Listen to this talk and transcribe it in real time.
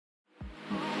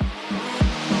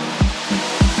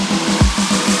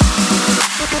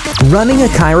Running a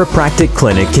chiropractic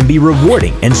clinic can be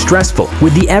rewarding and stressful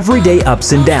with the everyday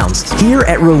ups and downs. Here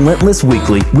at Relentless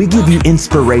Weekly, we give you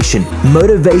inspiration,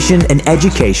 motivation, and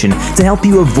education to help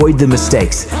you avoid the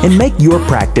mistakes and make your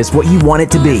practice what you want it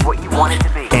to be.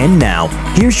 And now,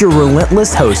 here's your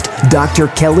Relentless host, Dr.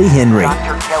 Kelly Henry.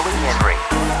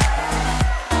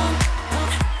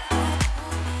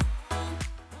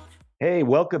 Hey,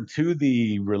 welcome to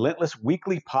the Relentless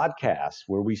Weekly podcast,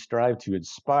 where we strive to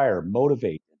inspire,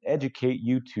 motivate, and educate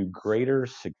you to greater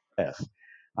success.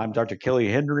 I'm Dr.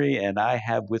 Kelly Henry, and I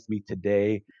have with me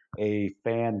today a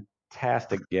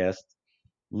fantastic guest,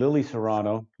 Lily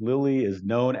Serrano. Lily is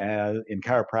known in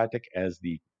chiropractic as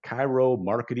the Chiro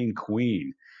Marketing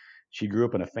Queen. She grew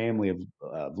up in a family of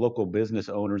local business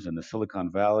owners in the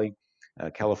Silicon Valley,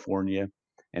 California,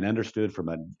 and understood from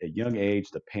a young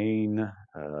age the pain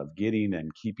of getting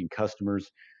and keeping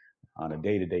customers on a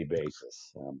day-to-day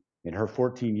basis. In her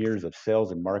 14 years of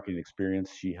sales and marketing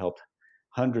experience, she helped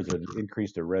hundreds of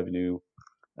increase their revenue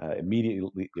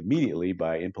immediately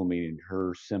by implementing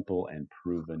her simple and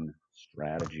proven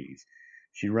strategies.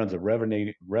 She runs a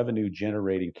revenue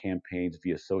generating campaigns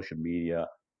via social media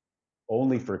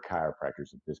only for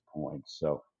chiropractors at this point.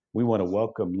 So we want to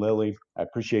welcome Lily. I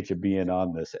appreciate you being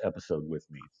on this episode with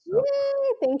me. So.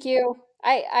 Yay, thank you.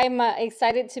 I'm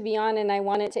excited to be on, and I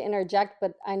wanted to interject,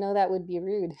 but I know that would be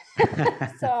rude.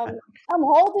 So I'm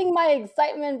holding my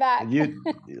excitement back. You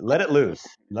let it loose.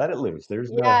 Let it loose.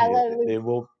 There's no. Yeah, let it loose. It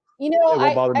will. You know, It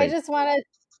won't bother I me. just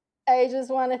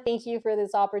want to thank you for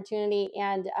this opportunity,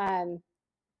 and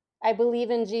I believe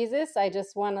in Jesus. I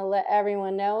just want to let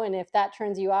everyone know, and if that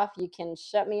turns you off, you can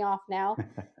shut me off now.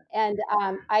 And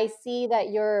I see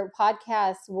that your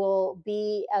podcast will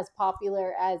be as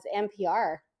popular as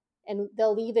NPR, and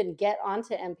they'll even get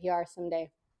onto NPR someday.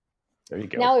 There you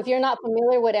go. Now, if you're not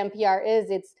familiar what NPR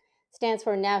is, it stands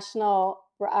for National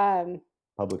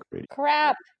Public Radio.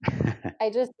 Crap. I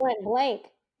just went blank.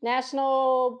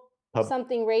 National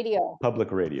something radio.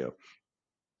 Public Radio.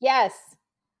 Yes,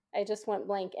 I just went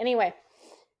blank. Anyway,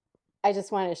 I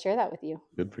just wanted to share that with you.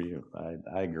 Good for you.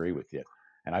 I agree with you.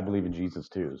 And I believe in Jesus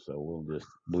too. So we'll just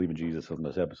believe in Jesus on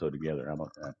this episode together. How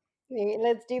about that?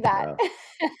 Let's do that.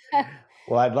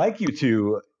 Well, I'd like you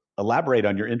to elaborate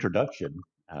on your introduction.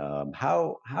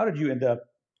 How did you end up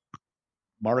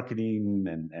marketing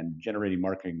and generating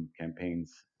marketing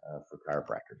campaigns for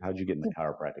chiropractors? How did you get in the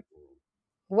chiropractic world?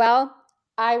 Well,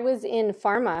 I was in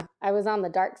pharma. I was on the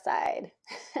dark side.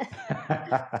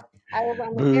 I was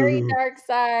on the very dark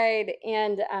side.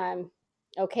 And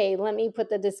okay, let me put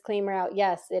the disclaimer out.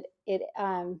 Yes,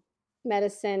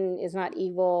 medicine is not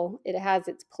evil. It has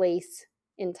its place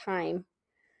in time,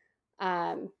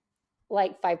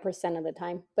 like 5% of the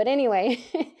time. But anyway,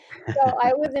 so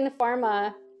I was in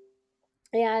pharma,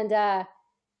 and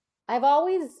I've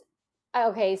always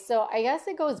okay, so I guess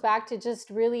it goes back to just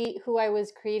really who I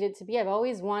was created to be. I've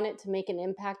always wanted to make an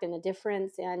impact and a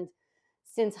difference, and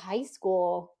since high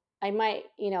school, I might,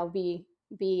 be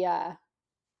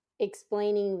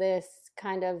explaining this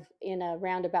kind of in a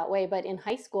roundabout way, but in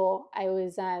high school, I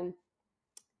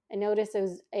noticed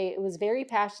I was very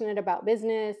passionate about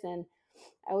business, and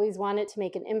I always wanted to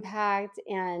make an impact,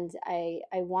 and I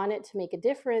wanted to make a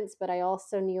difference, but I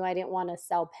also knew I didn't want to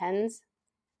sell pens.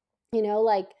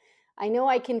 Like I know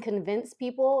I can convince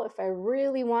people if I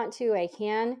really want to, I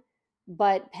can,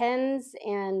 but pens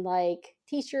and like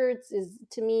t-shirts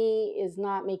to me is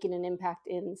not making an impact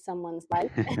in someone's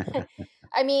life.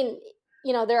 I mean,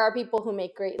 there are people who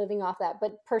make great living off that,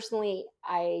 but personally,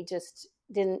 I just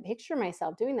didn't picture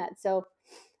myself doing that. So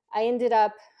I ended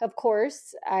up, of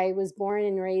course, I was born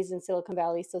and raised in Silicon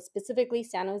Valley. So specifically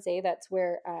San Jose, that's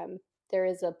where there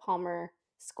is a Palmer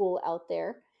school out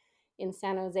there in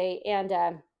San Jose.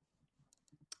 And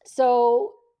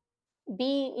so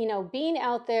being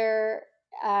out there,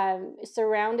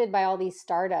 surrounded by all these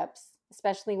startups,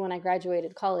 especially when I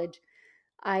graduated college,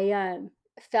 I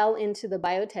fell into the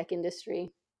biotech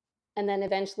industry. And then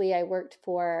eventually I worked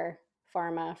for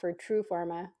pharma, for True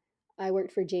Pharma. I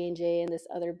worked for J&J and this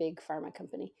other big pharma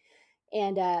company.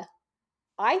 And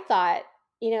I thought,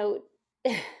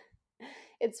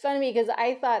 it's funny because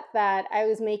I thought that I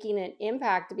was making an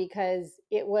impact because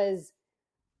it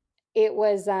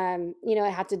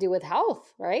had to do with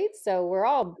health, right? So we're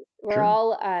all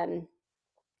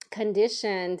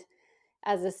conditioned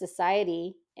as a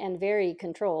society and very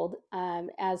controlled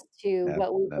as to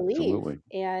what we believe.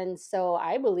 And so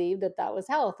I believed that was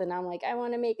health, and I'm like, I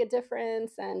want to make a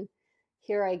difference, and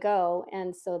here I go.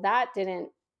 And so that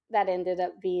ended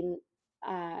up being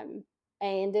I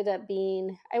ended up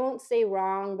being, I won't say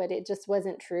wrong, but it just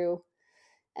wasn't true.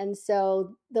 And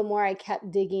so the more I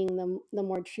kept digging, the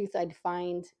more truth I'd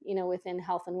find, within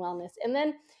health and wellness. And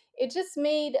then it just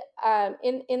made,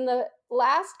 in the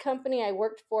last company I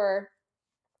worked for,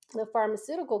 the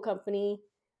pharmaceutical company,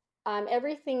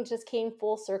 everything just came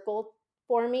full circle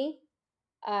for me.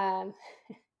 Um,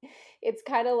 it's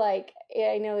kind of like,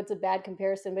 I know it's a bad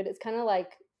comparison, but it's kind of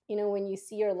like, when you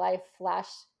see your life flash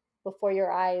before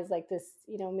your eyes, like this,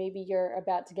 maybe you're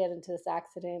about to get into this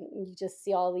accident and you just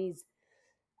see all these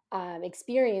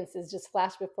experiences just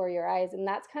flash before your eyes. And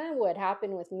that's kind of what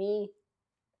happened with me.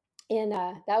 And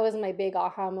that was my big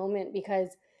aha moment, because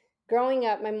growing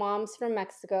up, my mom's from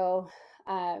Mexico.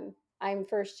 I'm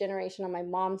first generation on my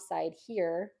mom's side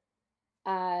here.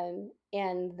 And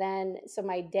then, so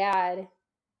my dad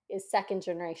is second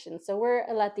generation. So we're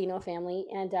a Latino family.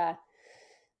 And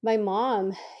my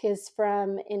mom is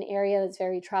from an area that's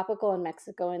very tropical in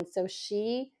Mexico. And so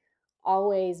she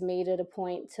always made it a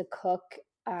point to cook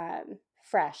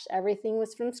fresh. Everything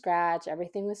was from scratch,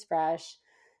 everything was fresh.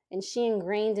 And she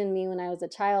ingrained in me when I was a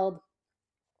child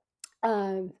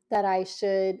that I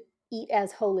should eat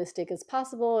as holistic as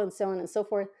possible, and so on and so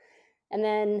forth. And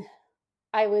then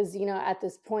I was, at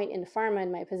this point in pharma,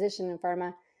 in my position in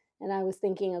pharma, and I was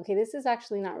thinking, okay, this is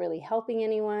actually not really helping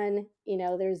anyone.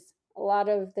 There's a lot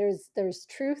of there's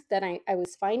truth that I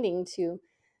was finding to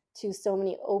so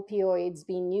many opioids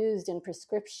being used in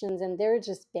prescriptions, and they're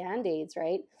just band-aids,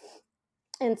 right?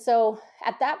 And so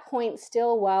at that point,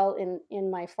 still while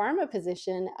in my pharma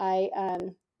position, I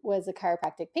was a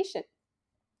chiropractic patient.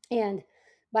 And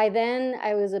by then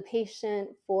I was a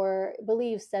patient for, I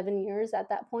believe, 7 years at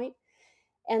that point.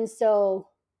 And so,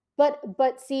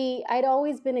 but see, I'd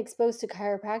always been exposed to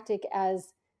chiropractic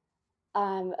as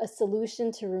a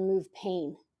solution to remove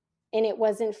pain, and it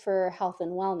wasn't for health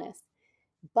and wellness.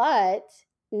 But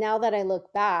now that I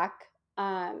look back,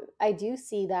 I do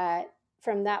see that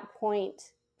from that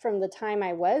point, from the time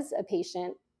I was a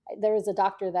patient, there was a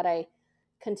doctor that I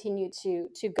continued to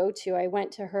go to. I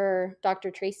went to her, Dr.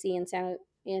 Tracy in San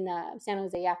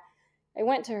Jose. Yeah, I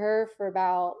went to her for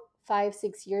about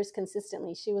 5-6 years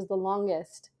consistently. She was the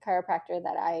longest chiropractor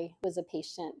that I was a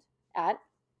patient at.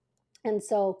 And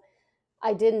so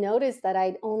I did notice that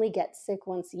I'd only get sick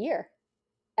once a year.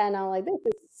 And I'm like, this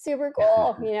is super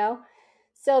cool.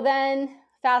 So then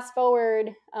fast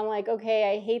forward, I'm like,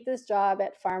 okay, I hate this job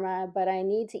at pharma, but I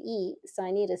need to eat. So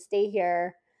I need to stay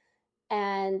here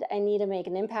and I need to make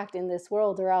an impact in this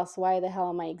world, or else why the hell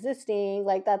am I existing?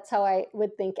 Like, that's how I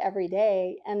would think every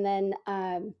day. And then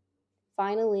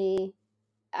finally,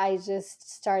 I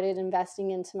just started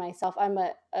investing into myself. I'm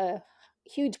a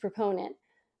huge proponent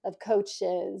of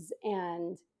coaches,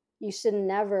 and you should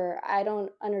never, I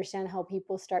don't understand how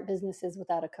people start businesses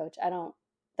without a coach. I don't,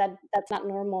 that's not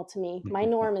normal to me. My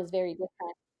norm is very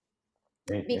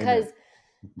different, because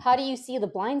how do you see the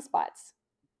blind spots,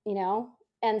 you know?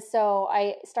 And so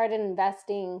I started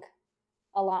investing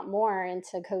a lot more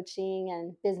into coaching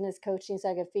and business coaching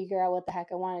so I could figure out what the heck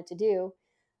I wanted to do.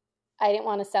 I didn't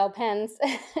want to sell pens.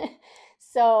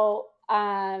 So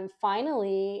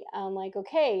finally, I'm like,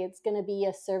 okay, it's going to be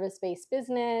a service-based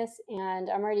business, and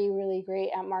I'm already really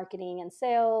great at marketing and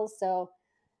sales. So,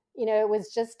 it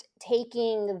was just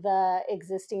taking the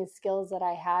existing skills that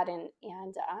I had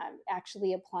and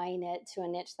actually applying it to a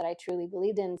niche that I truly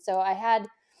believed in. So I had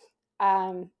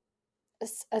um,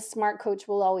 a smart coach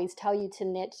will always tell you to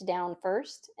niche down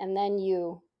first, and then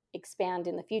you expand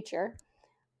in the future.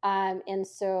 And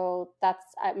so that's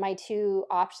my two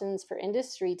options for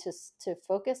industry to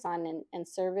focus on and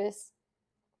service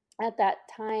at that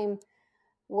time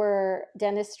were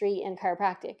dentistry and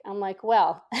chiropractic. I'm like,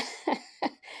 well,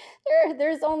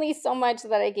 there's only so much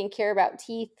that I can care about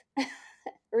teeth,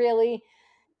 really.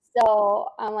 So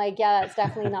I'm like, yeah, that's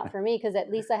definitely not for me, because at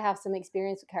least I have some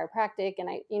experience with chiropractic, and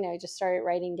I, just started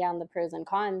writing down the pros and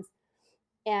cons.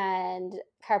 And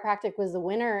chiropractic was the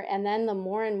winner. And then the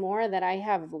more and more that I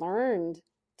have learned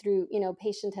through,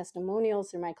 patient testimonials,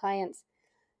 through my clients,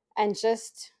 and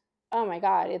just, oh my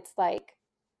God, it's like,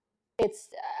 it's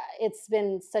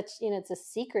been such, it's a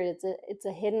secret. It's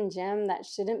a hidden gem that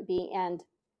shouldn't be. And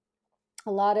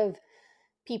a lot of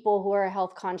people who are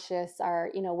health conscious are,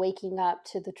 waking up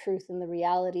to the truth and the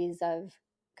realities of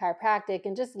chiropractic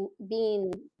and just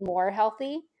being more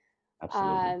healthy.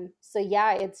 Absolutely. So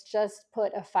yeah, it's just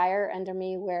put a fire under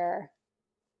me where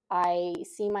I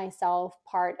see myself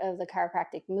part of the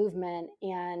chiropractic movement,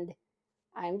 and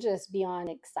I'm just beyond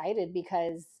excited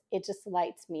because it just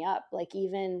lights me up. Like,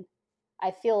 even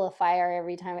I feel a fire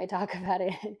every time I talk about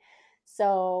it.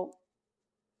 So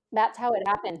that's how it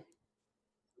happened.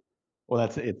 Well,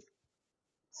 that's it.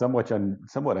 somewhat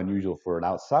unusual for an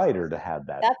outsider to have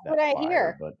That's that what I fire,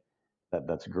 hear. but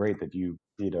that's great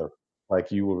that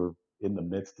like you were in the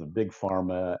midst of big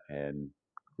pharma and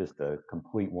just a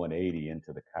complete 180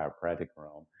 into the chiropractic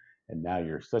realm, and now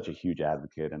you're such a huge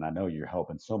advocate, and I know you're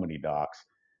helping so many docs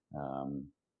um,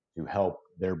 to help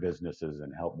their businesses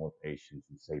and help more patients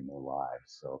and save more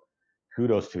lives. So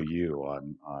kudos to you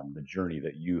on the journey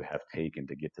that you have taken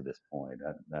to get to this point.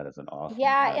 That is an awesome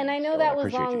Yeah, and journey. I know So I that was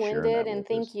appreciate you sharing long-winded, that and with us.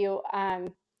 thank you.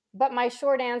 But my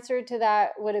short answer to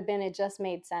that would have been it just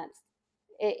made sense.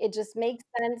 It just makes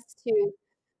sense to,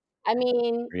 I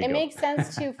mean, There you it go. makes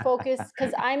sense to focus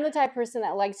because I'm the type of person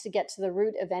that likes to get to the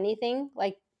root of anything,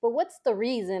 like, but what's the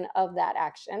reason of that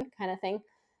action kind of thing.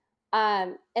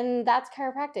 And that's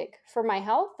chiropractic. For my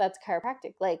health, that's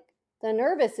chiropractic. Like the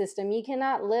nervous system, you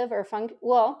cannot live or function.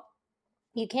 Well,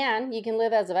 you can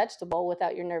live as a vegetable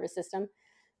without your nervous system,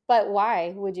 but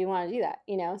why would you want to do that?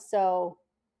 So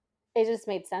it just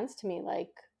made sense to me. Like,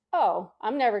 oh,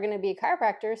 I'm never going to be a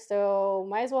chiropractor, so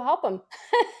might as well help them.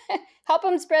 Help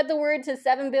them spread the word to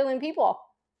 7 billion people.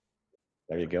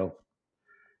 There you go.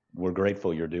 We're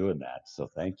grateful you're doing that. So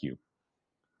thank you.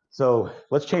 So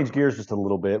let's change gears just a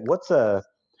little bit. What's a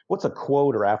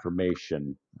quote or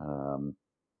affirmation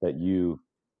that you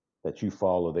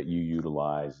follow, that you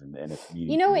utilize, and it's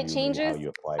meaningful to It you, maybe how changes. you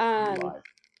apply it to your Um, life?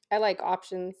 I like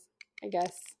options, I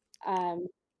guess. Um,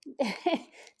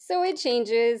 so it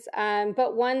changes.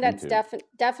 But one Me that's too.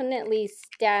 definitely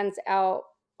stands out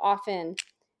often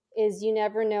is you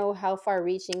never know how far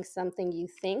reaching something you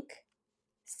think,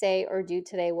 say, or do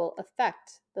today will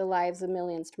affect the lives of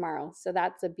millions tomorrow. So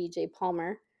that's a BJ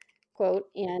Palmer quote.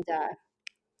 And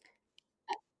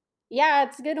yeah,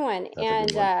 it's a good one. That's a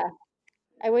good And one.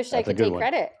 I wish I That's a could good take one.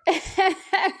 credit.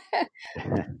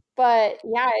 But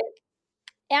yeah,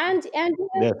 and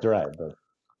That's right. But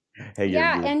hey,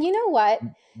 yeah, you're and you know what?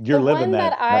 you're The living one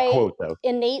that that I quote though.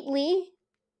 innately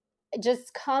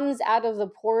just comes out of the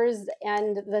pores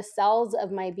and the cells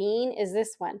of my being is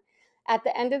this one. At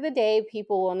the end of the day,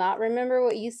 people will not remember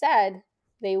what you said.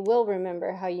 They will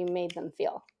remember how you made them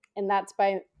feel. And that's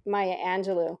by Maya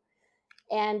Angelou.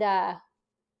 And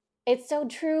it's so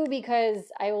true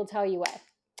because I will tell you what.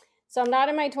 So I'm not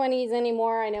in my 20s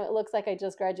anymore. I know it looks like I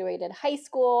just graduated high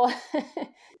school,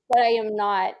 but I am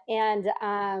not. And,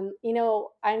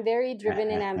 I'm very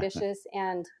driven and ambitious.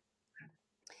 And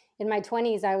in my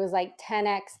 20s, I was like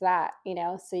 10x that,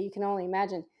 so you can only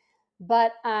imagine.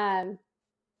 But,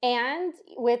 and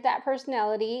with that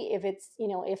personality, if it's,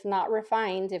 if not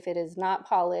refined, if it is not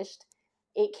polished,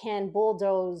 it can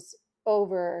bulldoze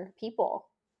over people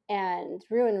and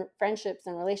ruin friendships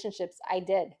and relationships. I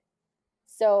did.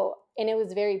 So, and it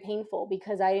was very painful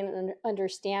because I didn't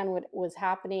understand what was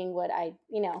happening,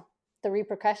 the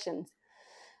repercussions.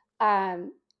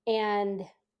 And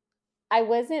I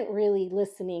wasn't really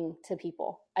listening to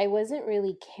people. I wasn't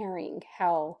really caring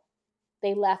how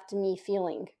they left me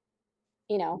feeling,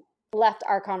 you know, left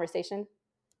our conversation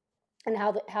and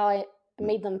how I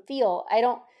made them feel. I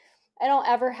don't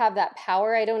ever have that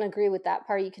power. I don't agree with that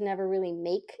part. You can never really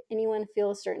make anyone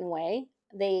feel a certain way.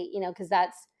 They, because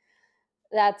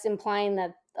that's implying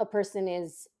that a person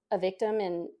is a victim,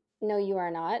 and no, you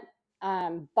are not.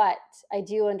 But I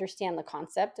do understand the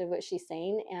concept of what she's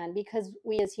saying, and because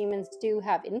we as humans do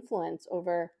have influence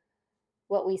over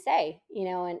what we say,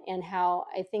 and how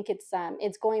I think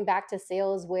it's going back to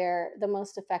sales, where the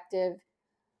most effective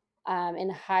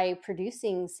and high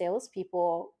producing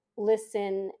salespeople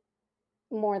listen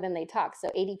more than they talk. So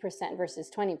 80% versus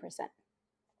 20%.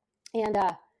 And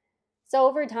so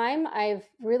over time, I've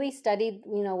really studied,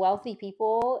 wealthy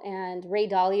people, and Ray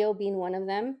Dalio being one of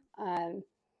them.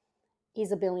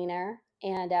 He's a billionaire,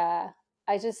 and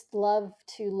I just love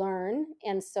to learn,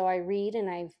 and so I read, and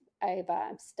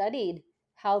I've studied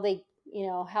how they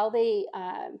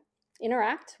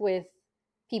interact with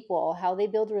people, how they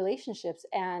build relationships,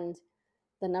 and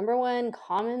the number one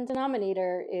common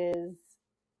denominator is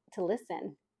to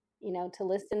listen. To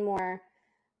listen more.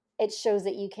 It shows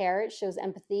that you care. It shows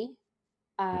empathy.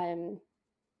 Um,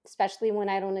 Especially when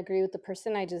I don't agree with the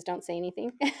person, I just don't say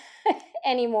anything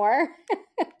anymore.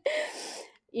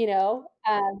 you know,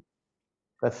 um,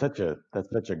 That's such a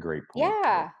great point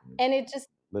there. yeah, and it just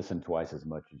Listen twice as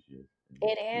much as you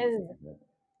it speak. is I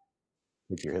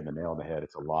think you're hitting the nail on the head.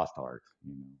 It's a lost art.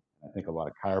 I think a lot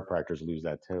of chiropractors lose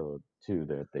that too.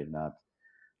 That they're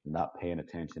not paying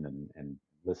attention and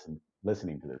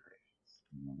listening to their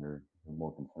patients. They're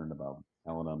more concerned about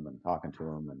telling them and talking to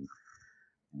them and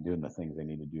doing the things they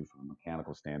need to do from a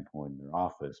mechanical standpoint in their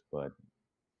office. But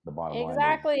the bottom line is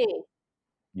exactly.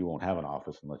 you won't have an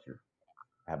office unless you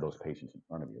have those patients in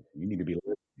front of you. So you need to be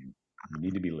listening. You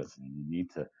need to be listening. You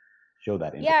need to show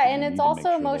that Yeah, empathy. and You it's need to make also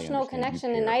sure they emotional understand you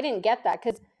connection, and care. I didn't get that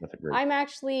because That's a great.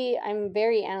 I'm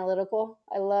very analytical.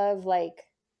 I love, like,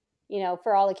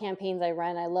 for all the campaigns I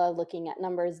run, I love looking at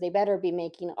numbers. They better be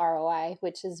making ROI,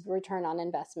 which is return on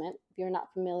investment, if you're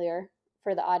not familiar,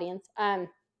 for the audience.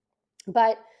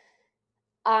 But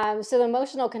so the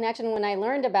emotional connection, when I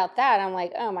learned about that, I'm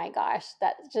like, oh my gosh,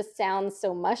 that just sounds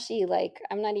so mushy. Like,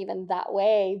 I'm not even that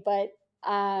way. But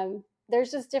there's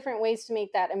just different ways to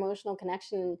make that emotional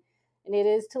connection. And it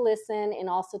is to listen and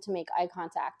also to make eye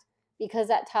contact, because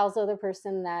that tells the other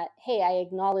person that, hey, I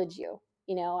acknowledge you.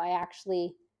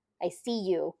 I see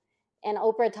you. And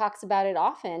Oprah talks about it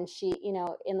often. She,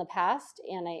 in the past,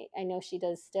 and I know she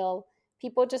does still,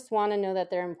 people just want to know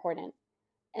that they're important.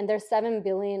 And there's 7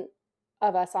 billion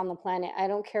of us on the planet. I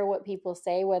don't care what people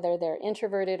say, whether they're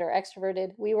introverted or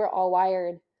extroverted. We were all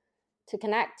wired to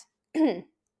connect, to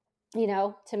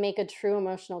make a true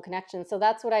emotional connection. So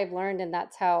that's what I've learned. And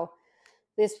that's how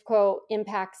this quote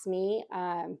impacts me.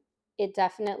 It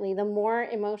definitely, the more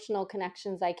emotional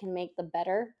connections I can make, the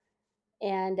better.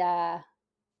 And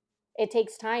it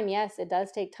takes time. Yes, it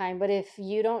does take time. But if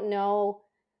you don't know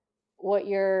what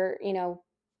the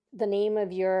name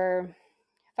of your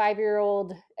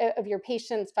 5-year-old, of your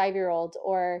patient's 5-year-old,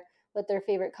 or what their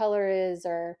favorite color is,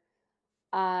 or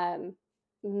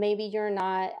maybe you're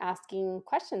not asking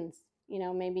questions.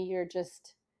 Maybe you're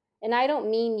just, and I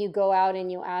don't mean you go out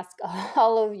and you ask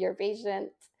all of your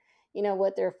patients,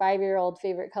 what their 5-year-old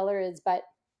favorite color is, but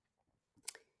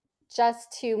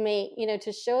just to make,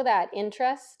 to show that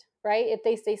interest, right? If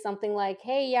they say something like,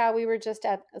 hey, yeah, we were just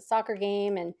at a soccer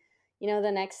game, and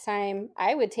the next time,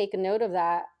 I would take a note of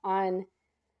that on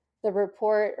the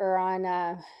report, or on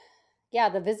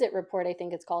the visit report, I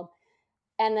think it's called,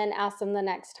 and then ask them the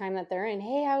next time that they're in,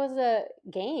 hey, how was the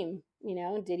game?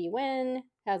 Did he win?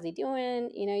 How's he doing?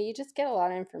 You just get a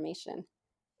lot of information,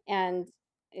 and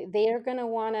they are going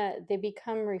to they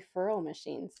become referral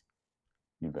machines.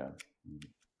 You bet.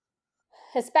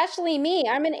 Especially me.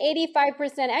 I'm an 85%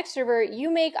 extrovert. You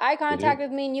make eye contact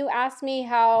with me and you ask me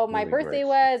how my Really birthday great.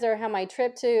 was, or how my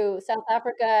trip to South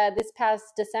Africa this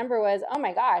past December was. Oh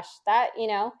my gosh, that,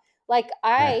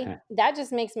 that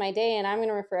just makes my day, and I'm going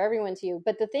to refer everyone to you.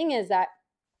 But the thing is that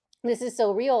this is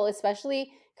so real,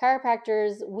 especially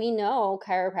chiropractors. We know,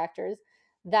 chiropractors,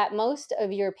 that most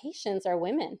of your patients are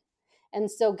women.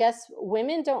 And so,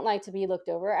 women don't like to be looked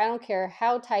over. I don't care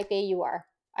how type A you are.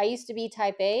 I used to be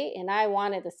type A, and I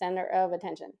wanted the center of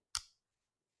attention.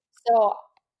 So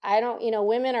I don't,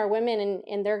 women are women,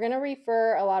 and they're going to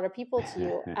refer a lot of people to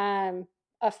you.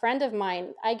 A friend of mine,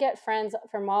 I get friends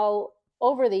from all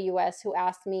over the US who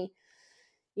ask me,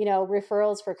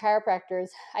 referrals for chiropractors.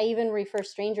 I even refer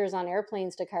strangers on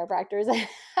airplanes to chiropractors.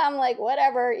 I'm like,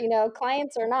 whatever,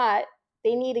 clients or not,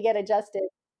 they need to get adjusted.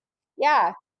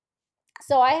 Yeah.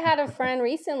 So I had a friend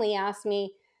recently ask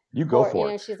me You go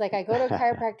for it. she's like, I go to a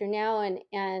chiropractor now,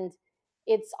 and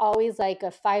it's always like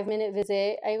a 5-minute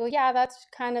visit. I go, yeah, that's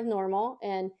kind of normal.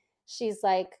 And she's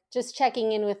like, just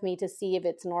checking in with me to see if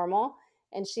it's normal.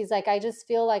 And she's like, I just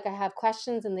feel like I have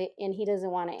questions, and he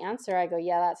doesn't want to answer. I go,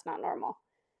 yeah, that's not normal.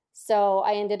 So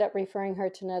I ended up referring her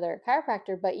to another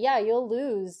chiropractor. But yeah, you'll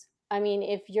lose. I mean,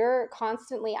 if you're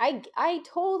constantly, I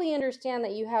totally understand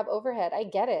that you have overhead. I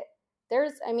get it.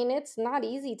 It's not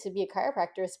easy to be a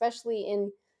chiropractor, especially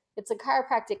it's a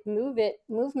chiropractic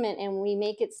movement, and we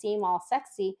make it seem all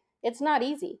sexy. It's not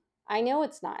easy. I know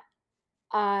it's not.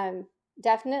 Um,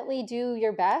 Definitely do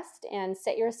your best and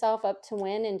set yourself up to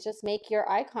win, and just make your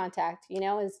eye contact,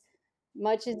 as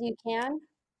much as you can.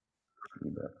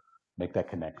 You bet. Make that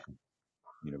connection.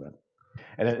 You know,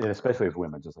 and especially as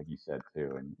women, just like you said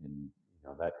too, and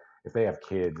that if they have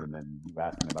kids, and then you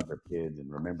ask them about their kids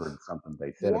and remembered something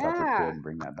they said about their kid Yeah. and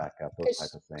bring that back up, those type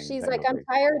Because of things, she's that like, goes I'm a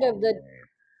tired of long the, way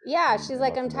yeah, in, she's in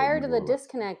like, letting I'm them know tired you of the were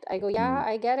disconnect. I go, yeah,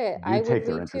 you I get it. do I would take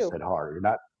their leave interest too. at heart. You're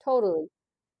not Totally.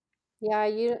 Yeah,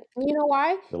 you know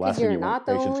why? the Because last thing you're you want not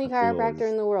the patients only to feel chiropractor is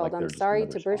in the world. like I'm they're just sorry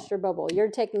another to burst spot. your bubble. Your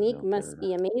technique must They're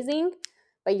be amazing,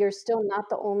 but you're still not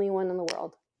the only one in the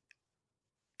world.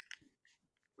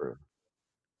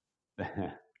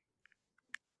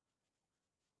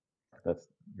 That's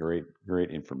great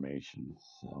information.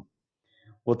 So,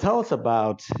 well, tell us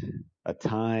about a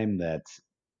time that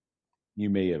you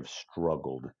may have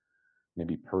struggled,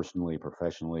 maybe personally,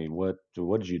 professionally. What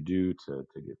did you do to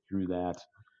get through that?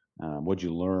 What did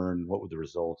you learn? What were the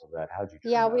results of that? How did you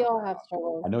turn Yeah, that we all have around? I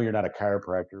struggles. know you're not a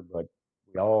chiropractor, but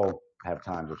we all have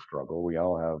times of struggle. We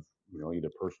all have, either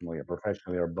personally or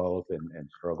professionally or both, and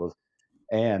struggles.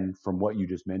 And from what you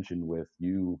just mentioned, with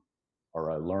you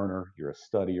are a learner, you're a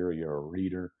studier, you're a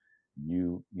reader.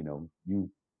 You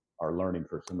are learning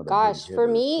for some of the big Gosh, for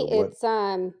hitters. me, So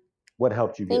it's what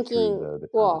helped you get through thinking, the time of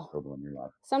well, struggle in your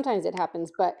life? sometimes it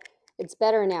happens, but it's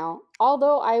better now.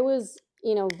 Although I was,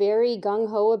 very gung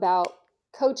ho about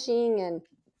coaching and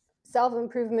self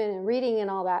improvement and reading and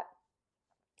all that,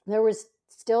 there was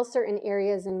still certain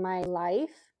areas in my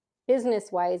life,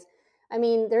 business wise. I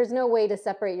mean, there's no way to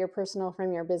separate your personal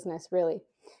from your business, really.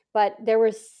 But there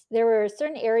were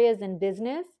certain areas in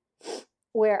business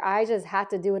where I just had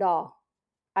to do it all.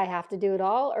 I have to do it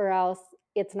all, or else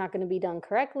it's not going to be done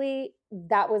correctly.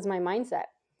 That was my mindset.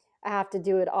 I have to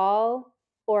do it all,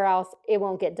 or else it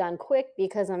won't get done quick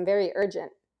because I'm very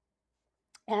urgent.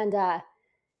 And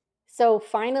so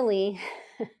finally,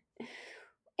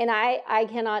 and I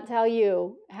cannot tell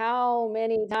you how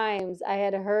many times I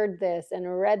had heard this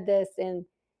and read this, and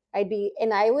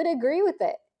I would agree with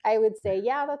it. I would say,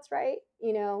 yeah, that's right.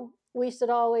 We should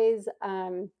always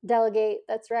delegate.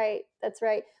 That's right. That's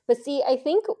right. But see, I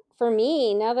think for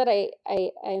me, now that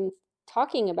I'm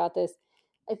talking about this,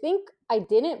 I think I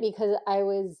didn't because I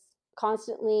was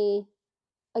constantly,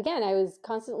 again, I was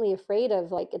constantly afraid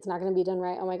of, like, it's not going to be done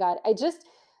right. Oh my God. I just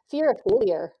fear of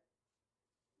failure,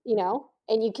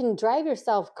 and you can drive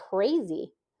yourself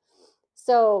crazy.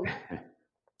 So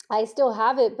I still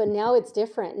have it, but now it's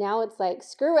different. Now it's like,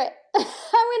 screw it. I'm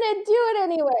going to do it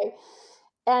anyway.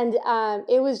 And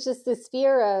it was just this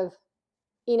fear of,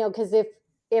 because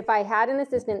if I had an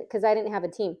assistant, because I didn't have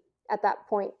a team at that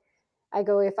point, I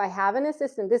go, if I have an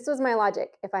assistant, this was my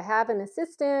logic. If I have an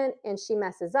assistant and she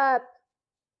messes up,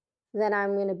 then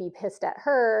I'm going to be pissed at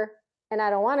her, and I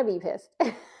don't want to be pissed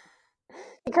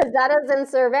because that doesn't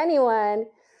serve anyone.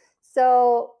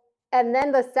 So, and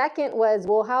then the second was,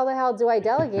 well, how the hell do I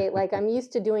delegate? Like, I'm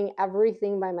used to doing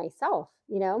everything by myself,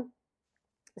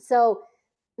 So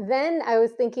then I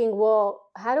was thinking, well,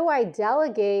 how do I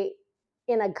delegate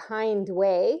in a kind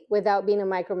way without being a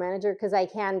micromanager? Because I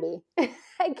can be.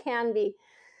 I can be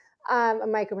a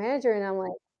micromanager. And I'm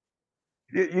like,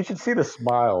 You should see the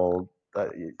smile.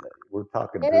 We're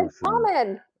talking it through is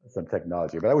common. some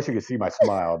technology, but I wish you could see my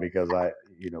smile because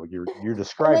you're And then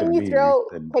describing you me throw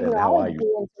and how I technology use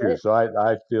into it too. it. So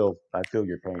I feel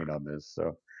your pain on this.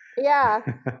 So Yeah.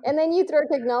 And then you throw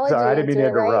technology sorry, I didn't mean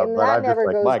into to it, right? interrupt, And but that I'm just never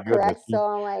like, goes my goodness, correct. So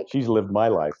I'm like, she's lived my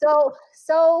life.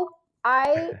 so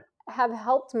I have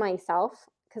helped myself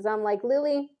because I'm like,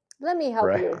 Lily, let me help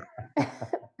Right. you.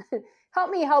 Help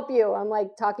me help you. I'm like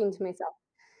talking to myself.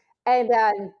 And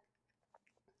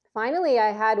finally,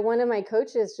 I had one of my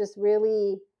coaches just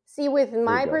really see, with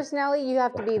my personality, you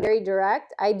have to be very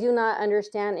direct. I do not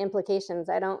understand implications.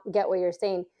 I don't get what you're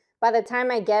saying. By the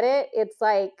time I get it, it's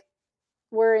like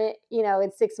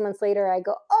it's 6 months later. I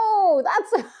go, oh,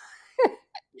 that's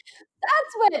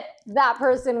what that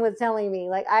person was telling me.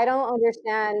 Like, I don't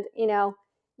understand. You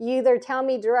either tell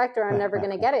me direct or I'm never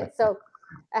going to get it. So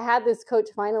I had this coach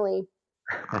finally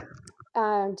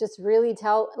just really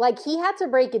like, he had to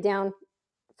break it down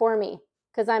for me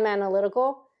because I'm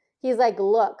analytical. He's like,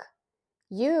 look,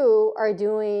 you are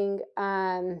doing,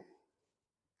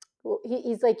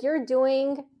 he's like, you're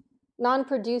doing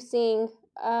non-producing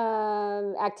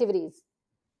activities,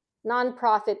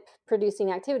 non-profit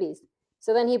producing activities.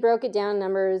 So then he broke it down,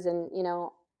 numbers and,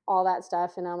 all that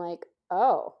stuff. And I'm like,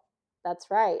 oh, that's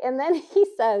right. And then he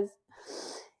says,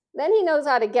 then he knows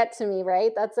how to get to me,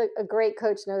 right? That's a great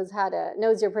coach, knows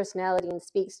your personality and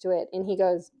speaks to it. And he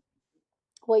goes,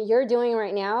 what you're doing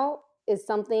right now is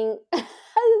something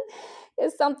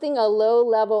a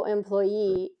low-level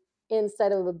employee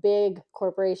inside of a big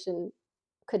corporation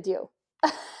could do.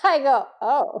 I go,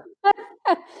 oh.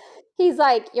 He's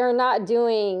like, you're not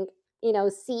doing,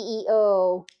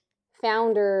 CEO,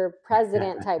 founder,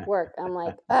 president type work. I'm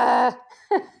like,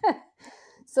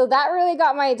 So that really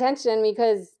got my attention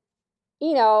because,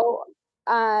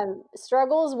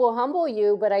 struggles will humble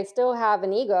you, but I still have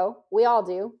an ego. We all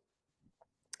do.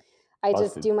 I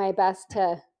just do my best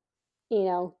to,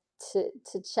 to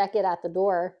check it at the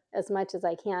door as much as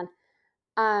I can.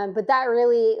 But that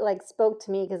really like spoke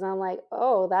to me because I'm like,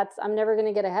 oh, I'm never going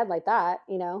to get ahead like that,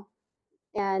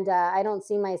 and I don't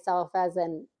see myself as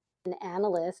an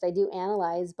analyst. I do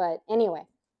analyze, but anyway,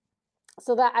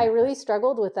 so that I really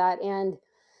struggled with that. And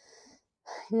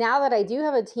now that I do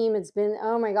have a team, it's been,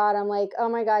 oh my God, I'm like, oh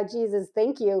my God, Jesus,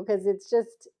 thank you. Because it's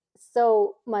just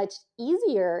so much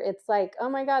easier. It's like, oh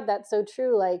my God, that's so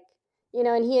true. Like,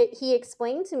 and he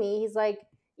explained to me, he's like,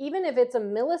 even if it's a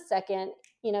millisecond,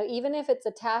 even if it's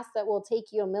a task that will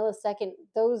take you a millisecond,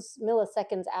 those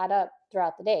milliseconds add up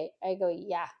throughout the day. I go,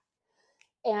 yeah.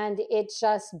 And it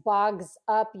just bogs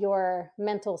up your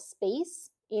mental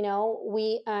space. I'm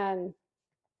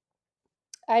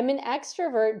an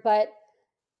extrovert, but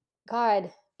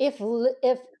God, if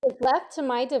left to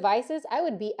my devices, I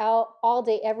would be out all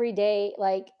day, every day,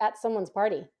 like at someone's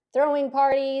party, throwing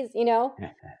parties,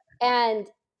 and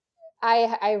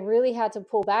I really had to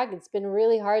pull back. It's been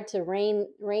really hard to rein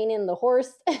in the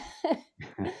horse.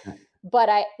 But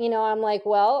I'm like,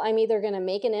 well, I'm either going to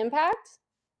make an impact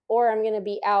or I'm going to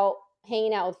be out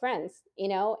hanging out with friends,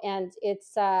 and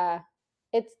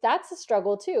that's a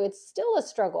struggle too. It's still a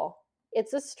struggle.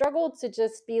 It's a struggle to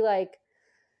just be like,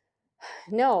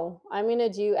 no, I'm going to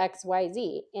do X, Y,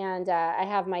 Z. And I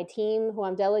have my team who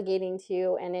I'm delegating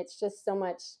to, and it's just so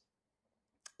much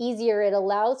easier. It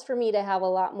allows for me to have a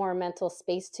lot more mental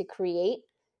space to create.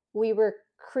 We were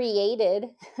created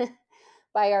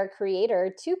by our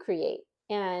creator to create.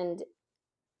 And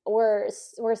we're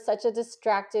such a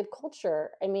distracted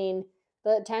culture. I mean,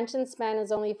 the attention span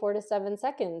is only 4 to 7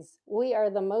 seconds. We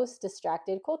are the most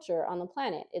distracted culture on the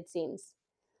planet, it seems.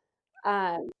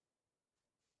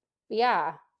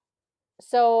 Yeah.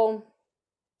 So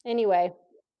anyway,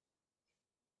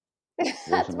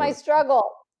 that's my struggle.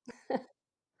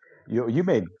 You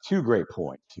made two great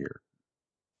points here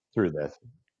through this.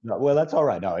 No, well, that's all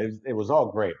right. No, it was all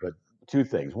great, but two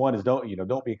things. One is don't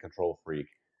be a control freak.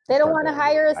 They don't Start want to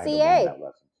delegating. hire a I had to learn CA. that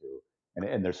lesson too.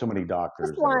 And there's so many Just doctors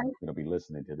that are one. going to be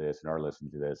listening to this and are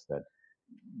listening to this that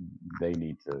they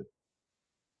need to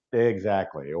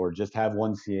exactly, or just have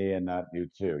one CA and not do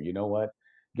two. You know what?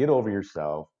 Get over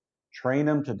yourself. Train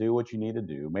them to do what you need to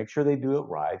do. Make sure they do it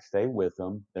right. Stay with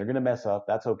them. They're going to mess up.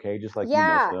 That's okay, just like you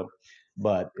messed Yeah. up.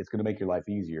 But it's going to make your life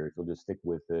easier if you'll just stick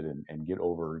with it and get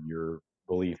over your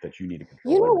belief that you need to You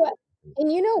control know what? everything.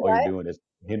 And you know All you're what? doing is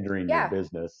hindering your Yeah.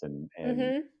 business and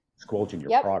Mm-hmm. squelching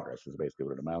your Yep. progress is basically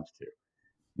what it amounts to.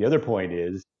 The other point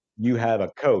is you have a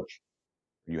coach.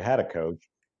 You had a coach,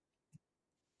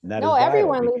 and that is No, vital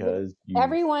everyone because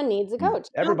everyone needs a coach.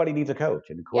 Yeah. everybody needs a coach.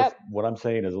 And of course, Yep. what I'm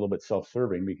saying is a little bit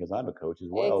self-serving because I'm a coach as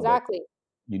well, but Exactly.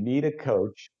 you need a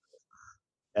coach.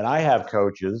 And I have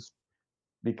coaches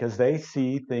because they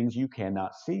see things you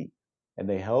cannot see and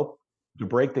they help to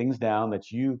break things down that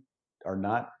you are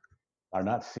not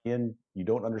seeing, you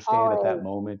don't understand at that Always.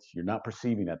 moment, you're not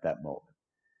perceiving at that moment.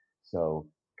 So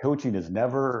coaching is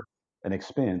never an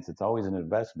expense, it's always an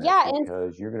investment Yeah, and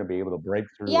because you're going to be able to break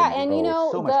through yeah, and and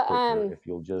grow so much quicker the if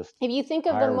you'll just if you think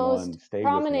of the hire most one, stay with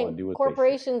prominent one, do what they say.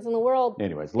 corporations in the world,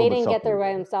 Anyways, a they little bit didn't get there by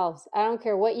self-serving. themselves. I don't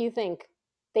care what you think.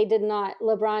 They did not.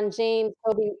 LeBron James,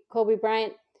 Kobe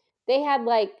Bryant, they have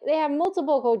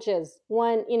multiple coaches.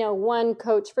 One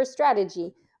coach for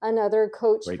strategy, another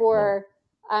coach Great point. for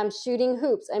shooting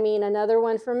hoops. I mean, another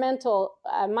one for mental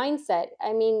mindset.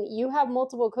 I mean, you have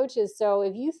multiple coaches. So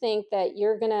if you think that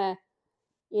you're gonna,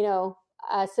 you know,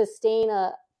 sustain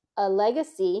a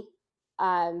legacy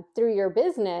through your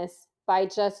business by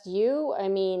just you, I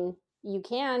mean, you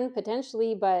can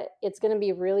potentially, but it's going to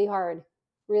be really hard,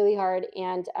 really hard.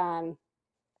 And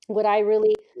what I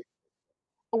really,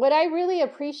 what I really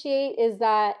appreciate is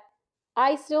that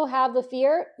I still have the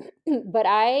fear, but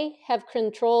I have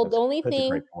controlled the That's only such a thing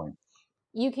great point.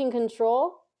 you can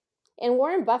control. And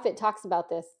Warren Buffett talks about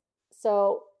this.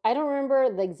 So I don't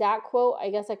remember the exact quote. I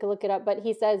guess I could look it up, but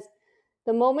he says,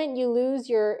 the moment you lose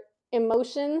your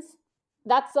emotions,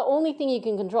 that's the only thing you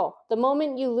can control. The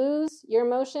moment you lose your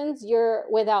emotions, you're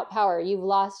without power. You've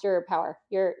lost your power.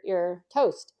 You're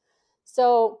toast.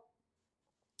 So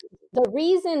the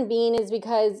reason being is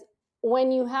because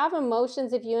when you have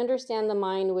emotions, if you understand the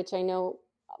mind, which I know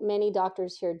many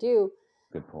doctors here do,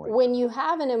 Good point. when you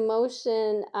have an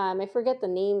emotion, I forget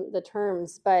the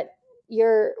terms, but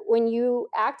when you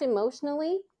act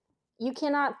emotionally, you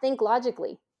cannot think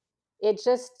logically. It's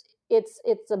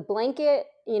a blanket,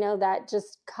 that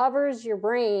just covers your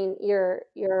brain, yes,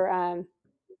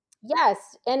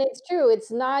 and it's true. It's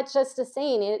not just a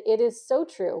saying. It is so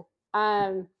true.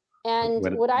 And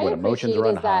what I When emotions appreciate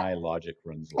run is that high, logic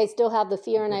runs I low. still have the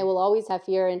fear, and I Agreed. will always have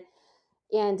fear.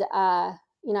 And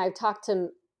I've talked to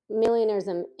millionaires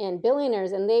and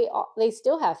billionaires, and they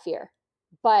still have fear.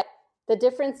 But the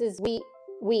difference is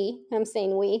I'm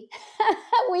saying we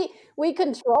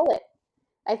control it.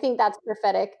 I think that's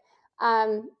prophetic.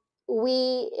 Um,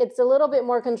 it's a little bit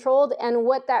more controlled, and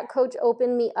what that coach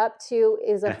opened me up to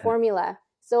is a formula.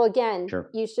 So again, Sure.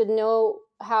 you should know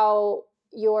how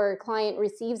your client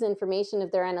receives information.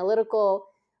 If they're analytical,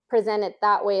 present it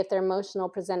that way. If they're emotional,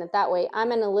 present it that way.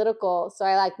 I'm analytical, so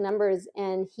I like numbers,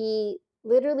 and he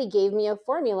literally gave me a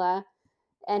formula,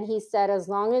 and he said, as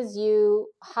long as you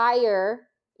hire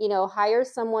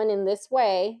someone in this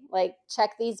way, like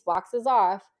check these boxes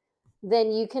off,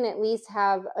 then you can at least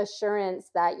have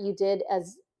assurance that you did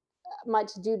as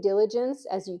much due diligence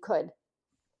as you could.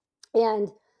 And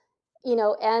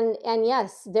and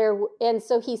yes, and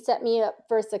so he set me up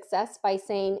for success by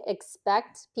saying,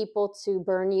 expect people to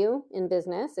burn you in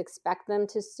business, expect them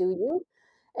to sue you,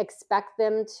 expect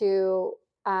them to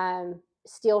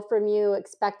steal from you,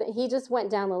 expect that. He just went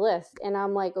down the list, and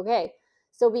I'm like, okay.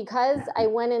 So because I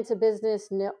went into business,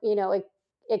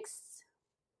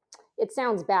 it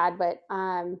sounds bad, but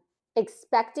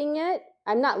expecting it,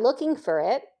 I'm not looking for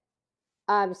it.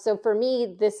 So for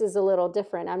me, this is a little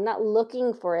different. I'm not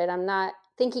looking for it. I'm not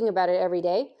thinking about it every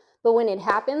day. But when it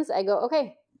happens, I go,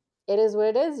 okay, it is what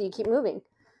it is. You keep moving.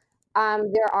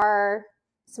 There are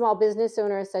small business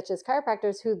owners, such as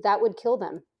chiropractors, who that would kill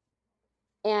them.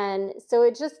 And so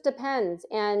it just depends.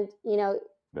 And,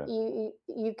 Yeah.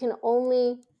 you can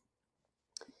only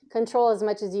control as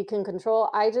much as you can control.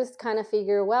 I just kind of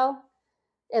figure, well,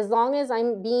 as long as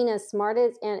I'm being as smart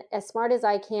as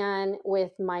I can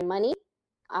with my money,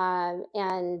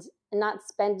 and not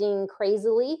spending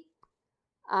crazily,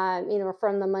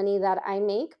 from the money that I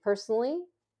make personally,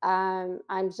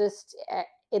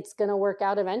 it's going to work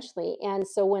out eventually. And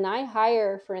so when I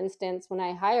hire, for instance,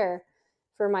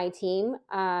 for my team,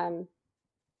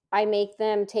 I make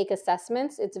them take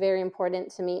assessments. It's very important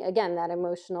to me, again, that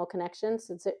emotional connection.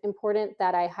 So it's important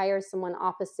that I hire someone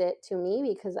opposite to me,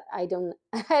 because I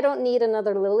don't need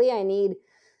another Lily. I need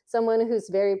someone who's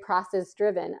very process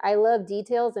driven. I love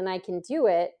details and I can do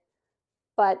it,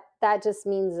 but that just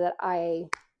means that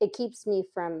it keeps me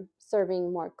from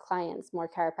serving more clients, more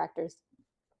chiropractors.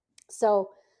 So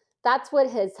that's what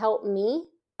has helped me.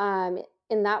 And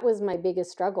that was my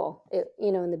biggest struggle,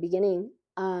 in the beginning.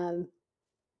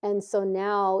 And so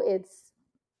now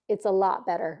it's a lot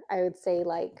better. I would say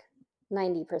like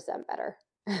 90% better.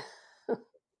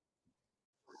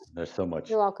 There's so much.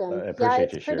 You're I welcome. Yeah, appreciate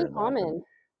it's you pretty sharing that. common.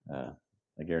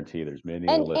 I guarantee there's many of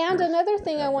the And listeners another that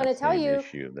thing I have want that to tell same you,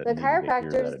 issue that the needed to hear that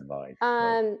chiropractors, advice.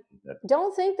 So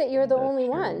don't think that you're the only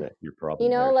sure one. that you're probably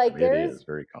Like it is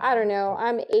very common. I don't know, So.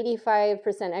 I'm 85%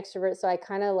 extrovert, so I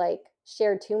kind of like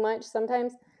share too much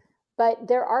sometimes. But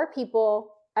there are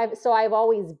people, I've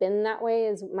always been that way,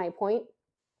 is my point.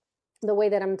 The way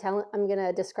that I'm going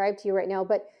to describe to you right now.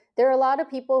 But there are a lot of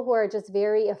people who are just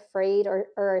very afraid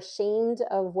or ashamed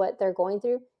of what they're going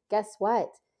through. Guess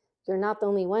what? You're not the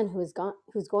only one who's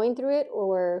going through it,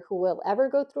 or who will ever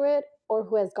go through it, or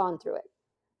who has gone through it.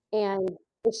 And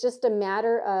it's just a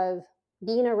matter of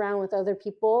being around with other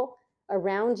people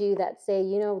around you that say,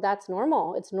 that's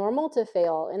normal. It's normal to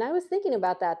fail. And I was thinking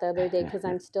about that the other day, because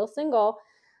I'm still single.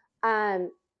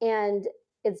 And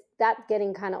it's that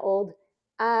getting kind of old.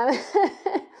 But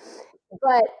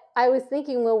I was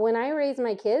thinking, well, when I raise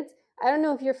my kids, I don't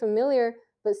know if you're familiar,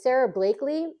 but Sarah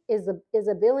Blakely is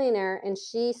a billionaire, and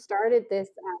she started this.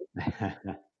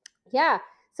 Yeah,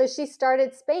 so she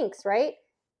started Spanx, right?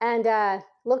 And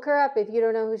look her up if you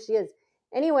don't know who she is.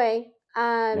 Anyway,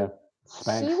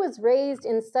 she was raised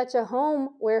in such a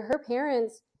home where her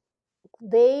parents,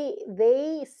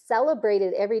 they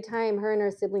celebrated every time her and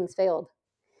her siblings failed.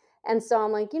 And so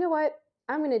I'm like, you know what?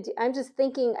 I'm just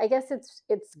thinking, I guess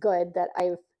it's good that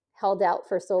I've held out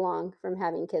for so long from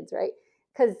having kids, right?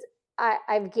 Because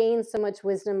I've gained so much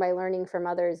wisdom by learning from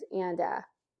others, and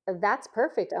that's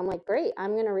perfect. I'm like, great,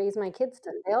 I'm going to raise my kids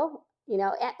to fail.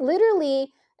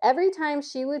 Literally every time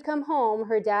she would come home,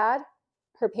 her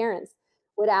parents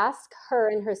would ask her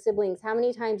and her siblings, how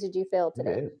many times did you fail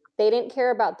today? They didn't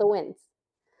care about the wins.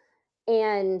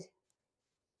 And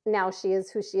now she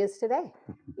is who she is today,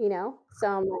 So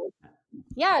I'm like,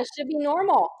 yeah, it should be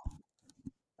normal.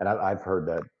 And I've heard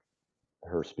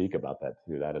her speak about that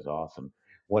too. That is awesome.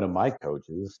 One of my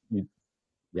coaches,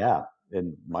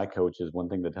 and my coach is one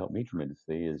thing that helped me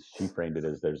tremendously is she framed it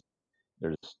as there's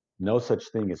no such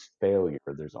thing as failure.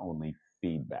 There's only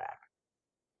feedback.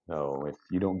 So if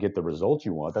you don't get the results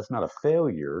you want, that's not a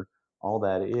failure. All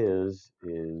that is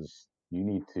you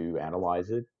need to analyze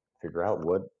it, figure out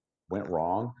what went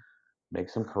wrong, make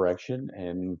some correction,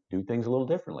 and do things a little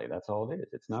differently. That's all it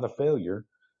is. It's not a failure.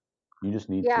 You just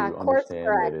need to understand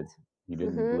that you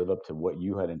didn't live up to what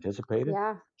you had anticipated.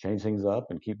 Yeah. Change things up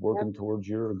and keep working towards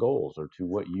your goals or to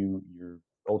what your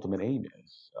ultimate aim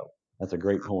is. So that's a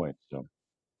great point. So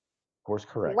course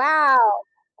correct. Wow.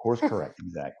 Course correct.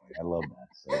 Exactly. I love that.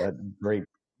 So that's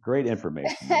great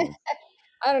information.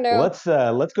 I don't know.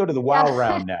 Well, let's go to the wow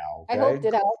round now. Okay? I hope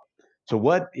it helped. So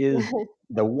what is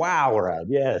the wow round?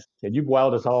 Yes, and you've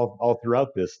wowed us all throughout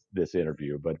this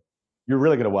interview, but you're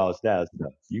really going to wow us now.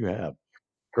 You have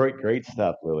great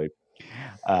stuff, Lily.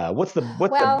 What's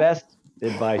the best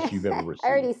advice you've ever received? I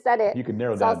already said it. You can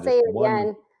narrow so down I'll say it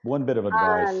again. One bit of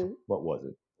advice. What was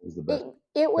it? What was the best?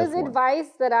 It was advice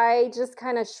that I just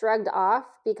kind of shrugged off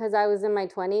because I was in my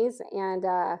 20s,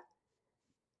 and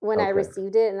when I Okay.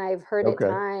 received it, and I've heard it Okay.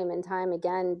 time and time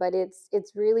again, but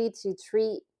it's really to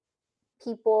treat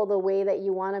people the way that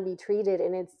you want to be treated.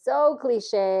 And it's so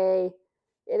cliche.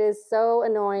 It is so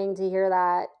annoying to hear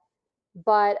that.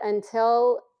 But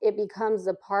until it becomes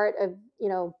a part of,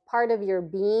 part of your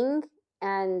being,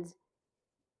 and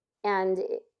and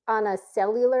on a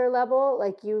cellular level,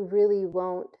 like you really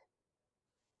won't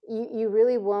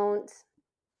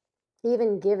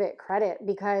even give it credit,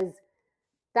 because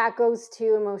that goes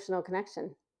to emotional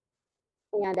connection.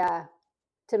 And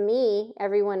to me,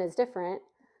 everyone is different.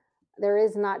 There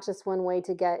is not just one way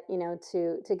to get,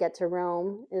 to get to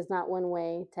Rome. Is not one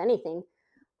way to anything.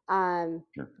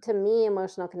 Sure. To me,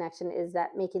 emotional connection is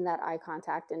that making that eye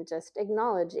contact and just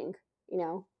acknowledging,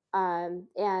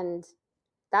 and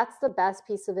that's the best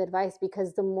piece of advice,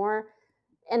 because the more,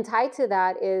 and tied to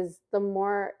that is the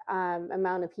more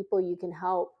amount of people you can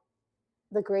help,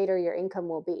 the greater your income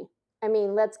will be. I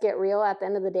mean, let's get real. At the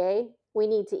end of the day, we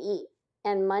need to eat,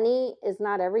 and money is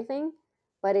not everything,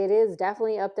 but it is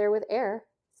definitely up there with air.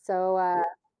 So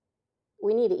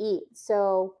we need to eat.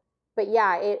 So, but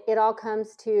yeah, it all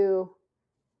comes to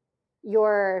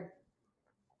your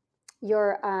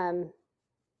your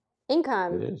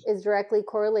income It is. is directly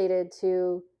correlated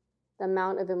to the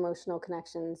amount of emotional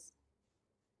connections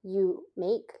you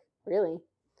make, really.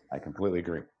 I completely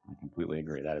agree.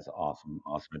 That is awesome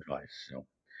advice. So,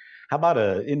 how about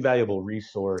an invaluable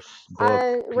resource,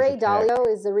 book, piece Ray of tech, Dalio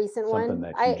is the recent something one.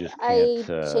 that you I just can't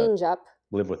I change up,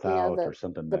 live without, or the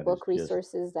something the that is book just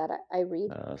resources that I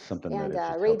read. something that And has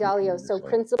just Ray helped you Dalio, so tremendously?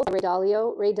 Principal Ray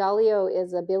Dalio. Ray Dalio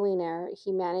is a billionaire.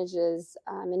 He manages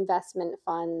investment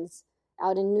funds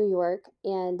out in New York,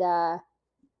 and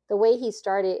the way he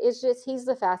started is just, he's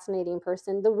a fascinating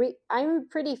person. I'm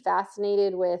pretty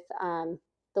fascinated with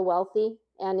the wealthy,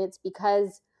 and it's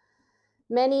because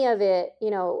many of it,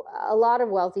 a lot of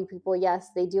wealthy people, yes,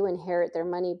 they do inherit their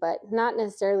money, but not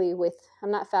necessarily with,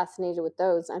 I'm not fascinated with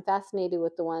those. I'm fascinated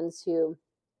with the ones who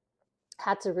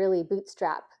had to really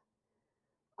bootstrap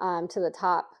to the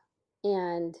top.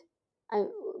 And I'm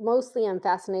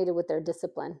fascinated with their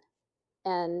discipline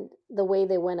and the way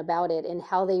they went about it and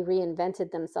how they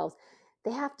reinvented themselves.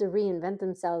 They have to reinvent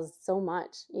themselves so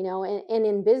much, and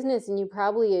in business, and you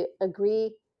probably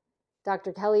agree,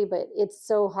 Dr. Kelly, but it's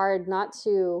so hard not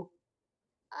to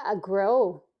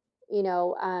grow,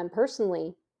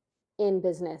 personally in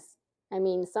business. I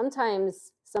mean,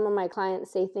 sometimes some of my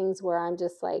clients say things where I'm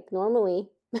just like, normally,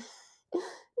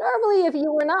 if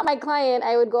you were not my client,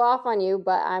 I would go off on you,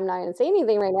 but I'm not going to say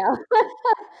anything right now.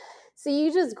 So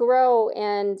you just grow.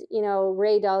 And,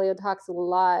 Ray Dalio talks a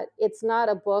lot. It's not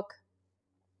a book.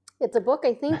 It's a book,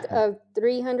 I think, of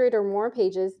 300 or more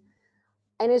pages.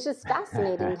 And it's just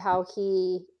fascinating how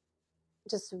he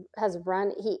just has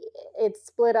run. It's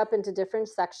split up into different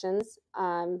sections.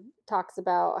 Talks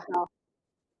about how,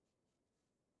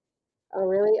 oh,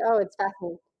 really? Oh, it's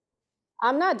fascinating.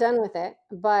 I'm not done with it,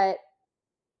 but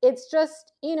it's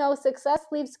just, success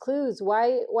leaves clues.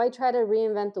 Why try to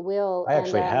reinvent the wheel? I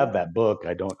actually have that book. I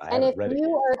And haven't if read it you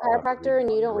yet, are a so I'll have to read chiropractor it and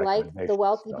you on your don't like the recommendations.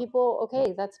 wealthy people,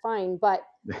 okay, that's fine. But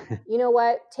you know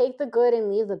what? Take the good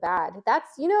and leave the bad.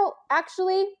 That's,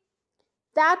 actually,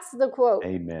 that's the quote.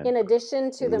 Amen. In addition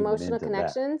to the Amen emotional to that.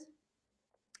 connections,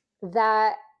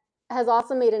 that has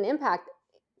also made an impact.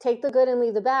 Take the good and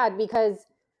leave the bad, because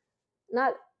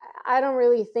not, I don't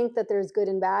really think that there's good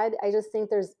and bad. I just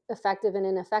think there's effective and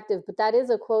ineffective. But that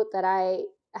is a quote that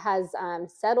has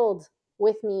settled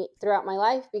with me throughout my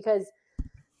life, because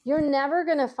you're never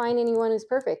going to find anyone who's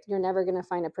perfect. You're never going to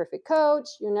find a perfect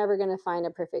coach. You're never going to find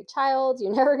a perfect child.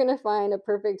 You're never going to find a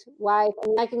perfect wife.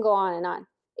 And I can go on and on.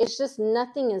 It's just,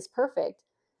 nothing is perfect.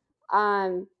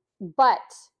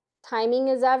 But timing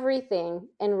is everything.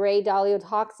 And Ray Dalio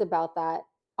talks about that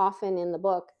often in the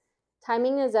book.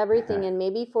 Timing is everything. And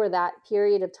maybe for that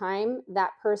period of time,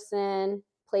 that person,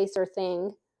 place, or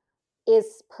thing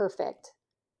is perfect.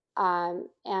 And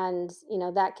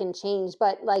that can change,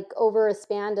 but like over a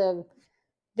span of,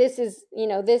 this is,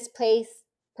 this place,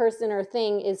 person, or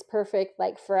thing is perfect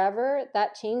like forever,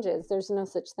 that changes. There's no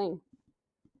such thing.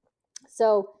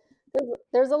 So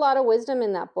there's a lot of wisdom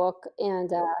in that book,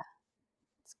 and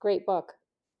it's a great book.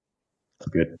 That's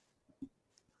good.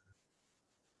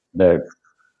 That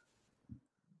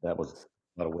was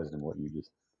a lot of wisdom. What you just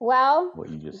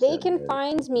They said can there.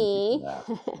 find Thank you me.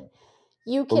 for that.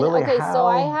 You Well, can, Lily, okay, so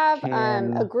I how have a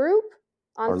can group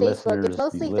on our Facebook. It's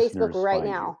listeners, these mostly Facebook listeners, right find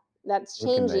you? now. That's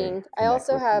Where can they changing. I connect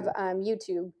also with have you?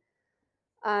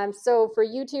 YouTube. So for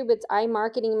YouTube, it's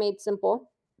iMarketing Made Simple.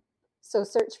 So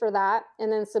search for that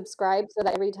and then subscribe, so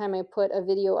that every time I put a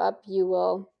video up, you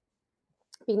will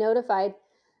be notified.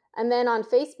 And then on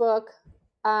Facebook,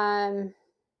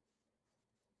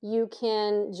 You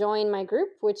can join my group,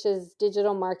 which is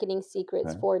Digital Marketing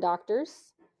Secrets for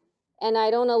Doctors. And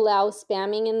I don't allow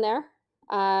spamming in there.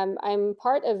 I'm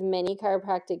part of many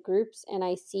chiropractic groups, and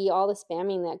I see all the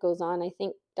spamming that goes on. I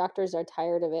think doctors are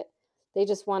tired of it. They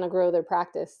just want to grow their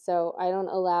practice. So I don't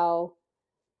allow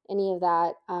any of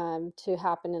that to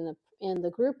happen in the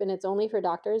group, and it's only for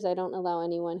doctors. I don't allow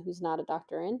anyone who's not a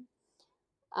doctor in.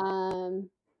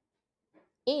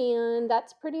 And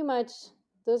that's pretty much,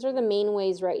 those are the main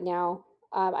ways right now.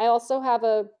 I also have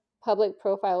a public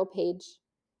profile page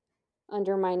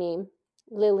under my name,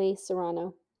 Lily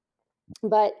Serrano.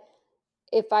 But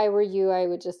if I were you, I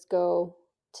would just go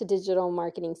to Digital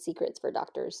Marketing Secrets for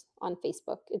Doctors on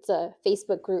Facebook. It's a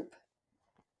Facebook group.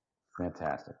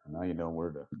 Fantastic. Now you know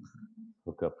where to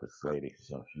hook up this lady.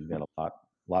 So she's got a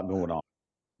lot going on.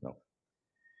 So,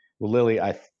 well, Lily,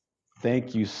 I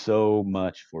thank you so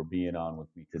much for being on with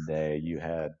me today. You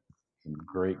had some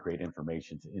great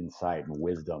information, insight, and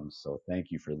wisdom. So thank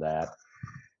you for that.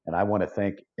 And I want to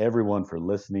thank everyone for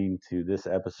listening to this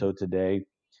episode today.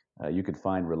 You can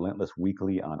find Relentless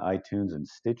Weekly on iTunes and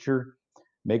Stitcher.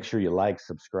 Make sure you like,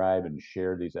 subscribe, and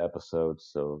share these episodes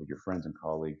so your friends and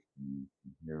colleagues can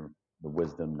hear the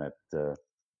wisdom that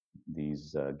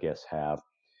these guests have.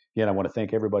 Again, I want to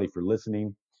thank everybody for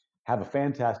listening. Have a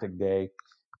fantastic day.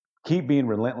 Keep being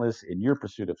relentless in your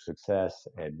pursuit of success,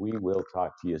 and we will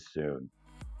talk to you soon.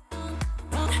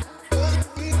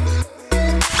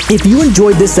 If you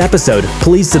enjoyed this episode,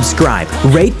 please subscribe,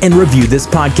 rate, and review this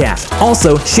podcast.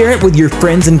 Also, share it with your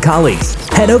friends and colleagues.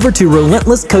 Head over to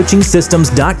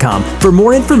relentlesscoachingsystems.com for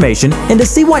more information and to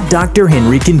see what Dr.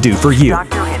 Henry can do for you.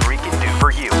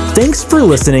 Thanks for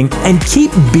listening, and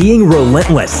keep being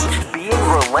relentless.